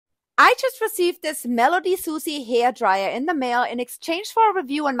I just received this MelodySusie hair dryer in the mail in exchange for a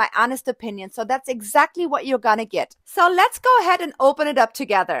review and my honest opinion, so that's exactly what you're gonna get. So let's go ahead and open it up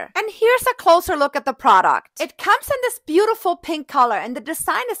together. And here's a closer look at the product. It comes in this beautiful pink color and the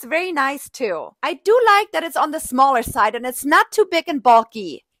design is very nice too. I do like that it's on the smaller side and it's not too big and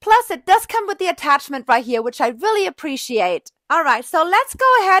bulky. Plus, it does come with the attachment right here, which I really appreciate. Alright, so let's go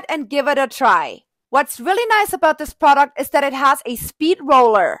ahead and give it a try. What's really nice about this product is that it has a speed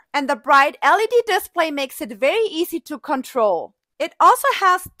roller, and the bright LED display makes it very easy to control. It also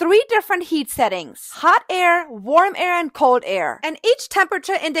has 3 different heat settings: hot air, warm air, and cold air. And each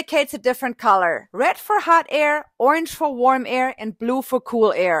temperature indicates a different color. Red for hot air, orange for warm air, and blue for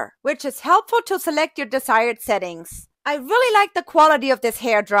cool air, which is helpful to select your desired settings. I really like the quality of this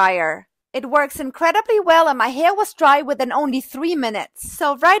hair dryer. It works incredibly well and my hair was dry within only 3 minutes.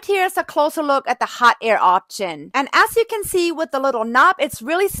 So right here is a closer look at the hot air option. And as you can see with the little knob, it's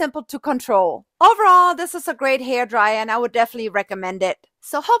really simple to control. Overall, this is a great hair dryer and I would definitely recommend it.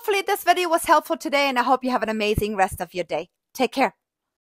 So hopefully this video was helpful today and I hope you have an amazing rest of your day. Take care.